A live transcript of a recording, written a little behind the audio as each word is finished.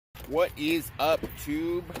What is up,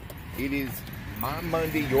 Tube? It is my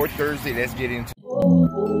Monday, your Thursday. Let's get into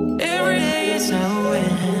it. Every day is a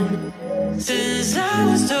win. Since I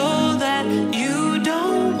was told that you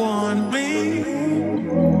don't want me,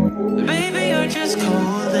 baby, you're just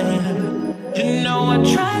calling. You know I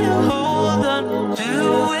try to hold on to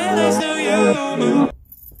where I saw you.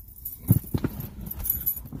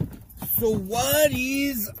 So what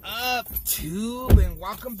is up, Tube? And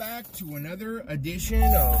welcome back to another edition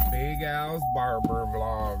of Big Al's Barber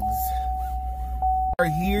Vlogs. We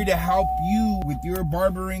are here to help you with your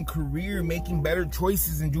barbering career, making better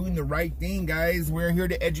choices and doing the right thing, guys. We're here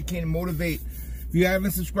to educate and motivate. If you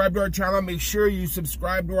haven't subscribed to our channel, make sure you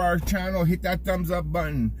subscribe to our channel. Hit that thumbs up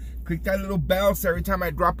button. Click that little bell so every time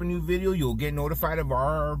I drop a new video, you'll get notified of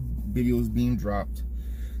our videos being dropped.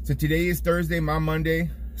 So today is Thursday, my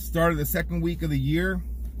Monday. Start of the second week of the year.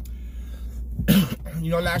 You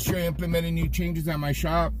know, last year I implemented new changes at my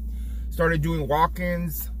shop. Started doing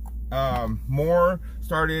walk-ins more.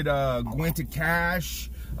 Started going to cash.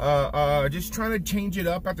 Just trying to change it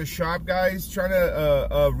up at the shop, guys. Trying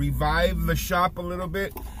to revive the shop a little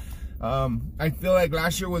bit. I feel like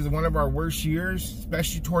last year was one of our worst years,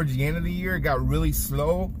 especially towards the end of the year. It got really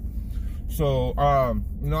slow. So,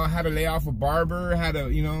 you know, I had to lay off a barber. Had to,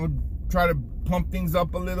 you know, try to pump things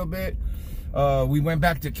up a little bit. We went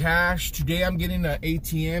back to cash. Today I'm getting an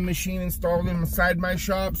ATM machine installed inside my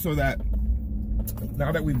shop so that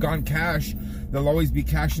now that we've gone cash, there'll always be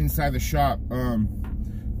cash inside the shop.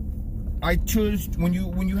 I choose when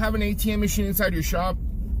you have an ATM machine inside your shop,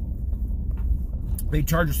 they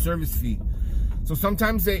charge a service fee. So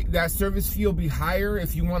sometimes that service fee will be higher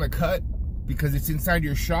if you want to cut because it's inside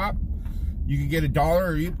your shop. You can get $1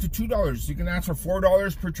 or up to $2. You can ask for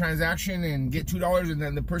 $4 per transaction and get $2, and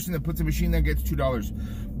then the person that puts the machine there gets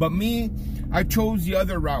 $2. But me, I chose the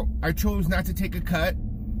other route. I chose not to take a cut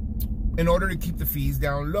in order to keep the fees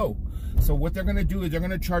down low. So what they're gonna do is they're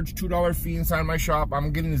gonna charge $2 fee inside my shop.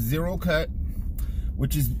 I'm getting a 0 cut,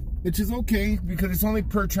 which is okay because it's only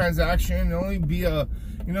per transaction. It'll only be a,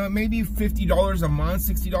 you know, maybe $50 a month,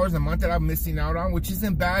 $60 a month that I'm missing out on, which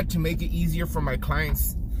isn't bad to make it easier for my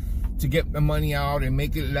clients to get the money out and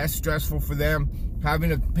make it less stressful for them having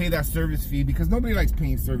to pay that service fee, because nobody likes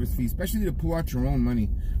paying service fees, especially to pull out your own money.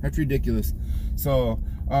 That's ridiculous. So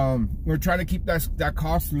we're trying to keep that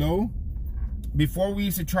cost low. Before we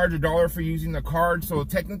used to charge $1 for using the card, so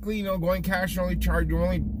technically, you know, going cash, you're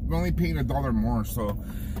only paying $1 more. So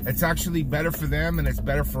it's actually better for them and it's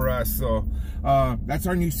better for us. So that's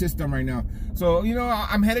our new system right now. So, you know,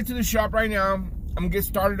 I'm headed to the shop right now. I'm gonna get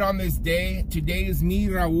started on this day. Today is me,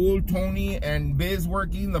 Raul, Tony, and Biz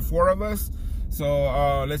working, the 4 of us.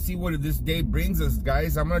 So let's see what this day brings us,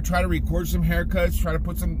 guys. I'm gonna try to record some haircuts, try to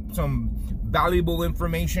put some valuable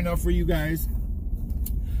information up for you guys.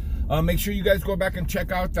 Make sure you guys go back and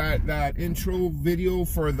check out that intro video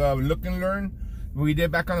for the look and learn we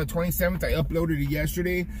did back on the 27th. I uploaded it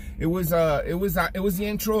yesterday. It was the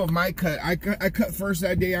intro of my cut. I cut first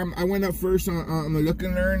that day. I went up first on the look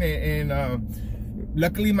and learn, and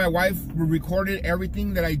luckily my wife recorded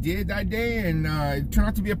everything that I did that day, and it turned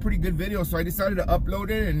out to be a pretty good video. So I decided to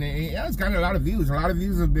upload it, and yeah, it's gotten a lot of views. A lot of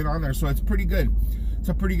views have been on there, so it's pretty good. It's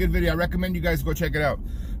a pretty good video. I recommend you guys go check it out.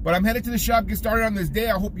 But I'm headed to the shop, get started on this day.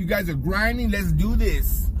 I hope you guys are grinding. Let's do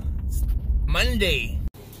this. It's Monday.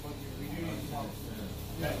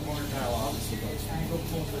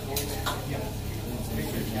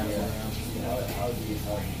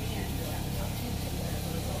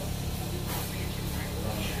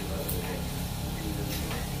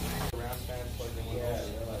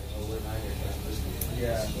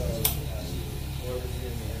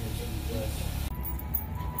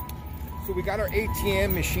 So we got our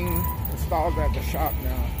ATM machine installed at the shop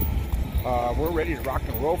now. We're ready to rock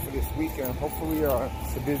and roll for this weekend. Hopefully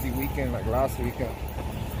it's a busy weekend like last weekend.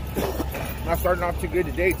 Not starting off too good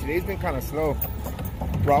today. Today's been kind of slow.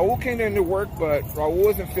 Raul came into work, but Raul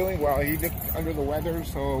wasn't feeling well. He looked under the weather,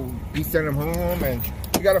 so we sent him home, and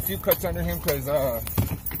we got a few cuts under him because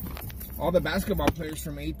all the basketball players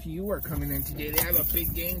from APU are coming in today. They have a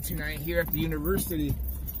big game tonight here at the university.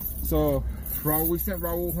 So we sent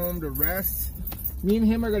Raul home to rest. Me and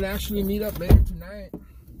him are gonna actually meet up later tonight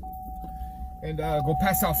and go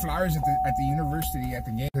pass out flyers at the university at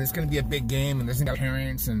the game. It's gonna be a big game, and there's gonna be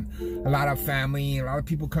parents and a lot of family, a lot of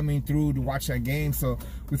people coming through to watch that game. So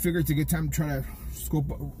we figured it's a good time to try to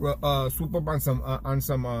swoop up on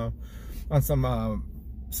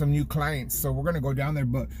some new clients. So we're gonna go down there.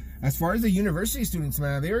 But as far as the university students,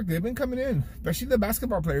 man, they've been coming in, especially the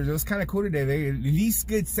basketball players. It was kind of cool today. At least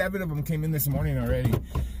good 7 of them came in this morning already,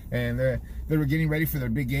 and they're they were getting ready for their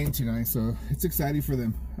big game tonight, so it's exciting for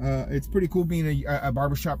them. It's pretty cool being a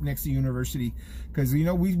barbershop next to university, because you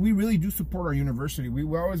know we really do support our university. We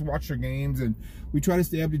always watch their games, and we try to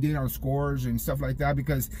stay up to date on scores and stuff like that,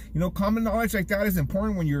 because you know common knowledge like that is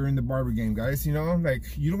important when you're in the barber game, guys. You know, like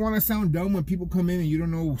you don't want to sound dumb when people come in and you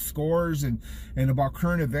don't know scores and about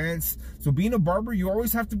current events. So being a barber, you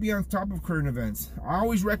always have to be on top of current events. I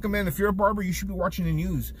always recommend, if you're a barber, you should be watching the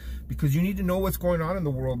news, because you need to know what's going on in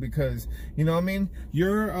the world, because you know what I mean,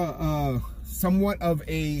 you're somewhat of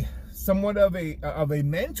a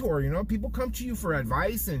mentor. You know, people come to you for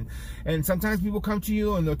advice, and sometimes people come to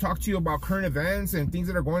you and they'll talk to you about current events and things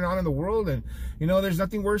that are going on in the world. And you know, there's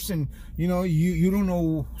nothing worse than, you know, you don't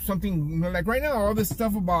know something, you know, like right now, all this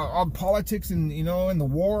stuff about all politics and, you know, and the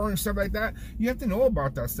war and stuff like that. You have to know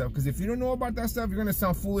about that stuff, because if you don't know about that stuff, you're gonna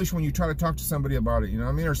sound foolish when you try to talk to somebody about it. You know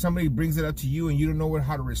what I mean? Or somebody brings it up to you and you don't know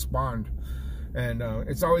how to respond. And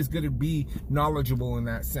it's always good to be knowledgeable in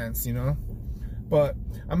that sense, you know. But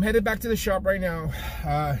I'm headed back to the shop right now.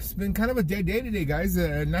 It's been kind of a dead day today, guys.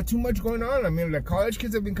 Not too much going on. I mean, the college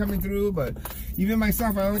kids have been coming through, but even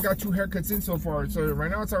myself, I only got 2 haircuts in so far. So right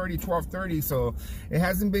now it's already 12:30, so it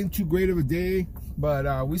hasn't been too great of a day. But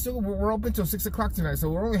we're open till 6 o'clock tonight, so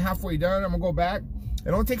we're only halfway done. I'm gonna go back.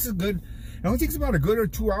 It only takes about a good or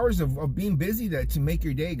 2 hours of being busy to make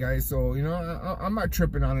your day, guys. So, you know, I'm not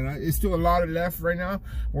tripping on it. It's still a lot left right now.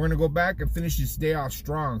 We're going to go back and finish this day off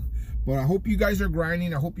strong. But I hope you guys are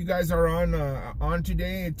grinding. I hope you guys are on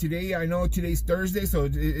today. Today, I know today's Thursday, so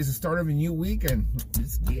it's the start of a new week. And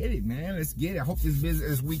let's get it, man. Let's get it. I hope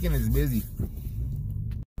this weekend is busy.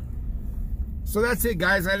 So that's it,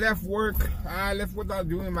 guys. I left work. I left without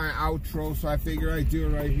doing my outro, so I figure I'd do it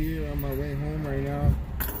right here on my way home right now.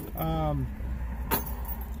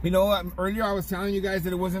 You know, earlier I was telling you guys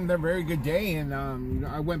that it wasn't a very good day, and you know,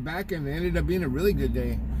 I went back and it ended up being a really good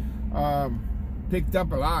day. Picked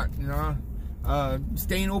up a lot, you know.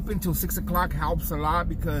 Staying open till 6 o'clock helps a lot,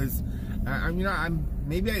 because you know, I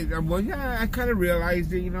kind of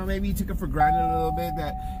realized it, you know, maybe you took it for granted a little bit,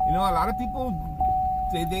 that, you know, a lot of people,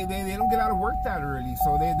 they don't get out of work that early,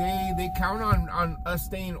 so they count on us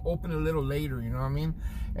staying open a little later, you know what I mean?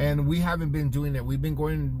 And we haven't been doing it. We've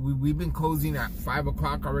been closing at 5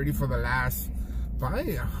 o'clock already for the last, I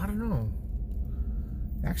don't know.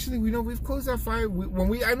 Actually, we know we've closed at 5.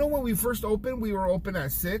 I know when we first opened, we were open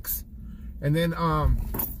at 6, and then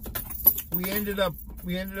we ended up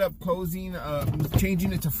closing,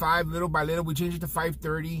 changing it to 5 little by little. We changed it to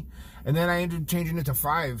 5:30, and then I ended up changing it to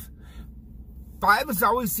 5. 5 has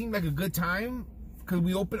always seemed like a good time, because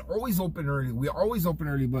we always open early. We always open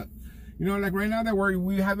early, but you know, like right now that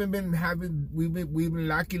we've been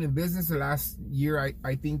lacking in business the last year.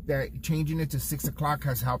 I think that changing it to 6 o'clock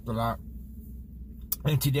has helped a lot.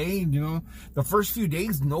 And today, you know, the first few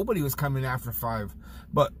days nobody was coming after 5,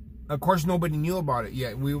 but of course nobody knew about it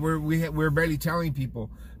yet. We were barely telling people,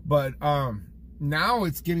 but now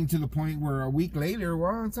it's getting to the point where a week later,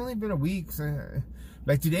 well, it's only been a week. So,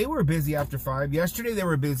 like today we're busy after 5. Yesterday they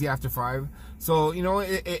were busy after 5. So, you know,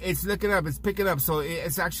 it's looking up, it's picking up. So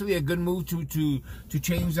it's actually a good move to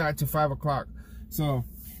change that to 5 o'clock. So,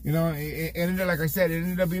 you know, it ended, like I said, it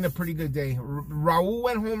ended up being a pretty good day. Raul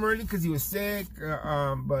went home early because he was sick,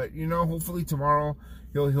 but you know, hopefully tomorrow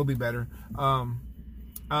he'll be better.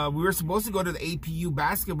 We were supposed to go to the APU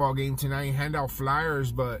basketball game tonight and hand out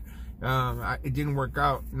flyers, but it didn't work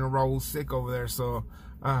out. You know, Raul's sick over there, so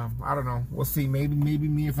I don't know. We'll see. Maybe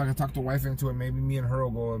me, if I can talk the wife into it, maybe me and her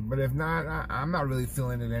will go. But if not, I'm not really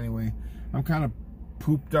feeling it anyway. I'm kind of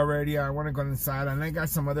pooped already. I want to go inside, and I got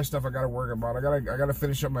some other stuff I got to worry about. I gotta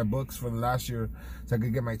finish up my books for the last year so I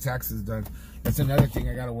could get my taxes done. That's another thing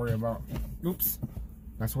I got to worry about. Oops.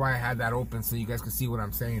 That's why I had that open, so you guys can see what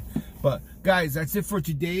I'm saying. But guys, that's it for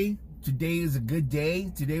today. Today is a good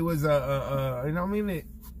day. Today was you know, I mean,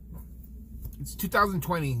 it's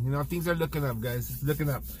 2020. You know, things are looking up, guys. It's looking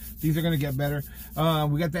up. Things are gonna get better.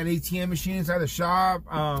 We got that ATM machine inside the shop.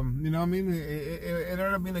 You know what I mean? It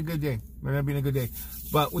ended up being a good day. It ended up being a good day.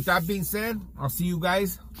 But with that being said, I'll see you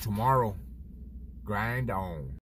guys tomorrow. Grind on.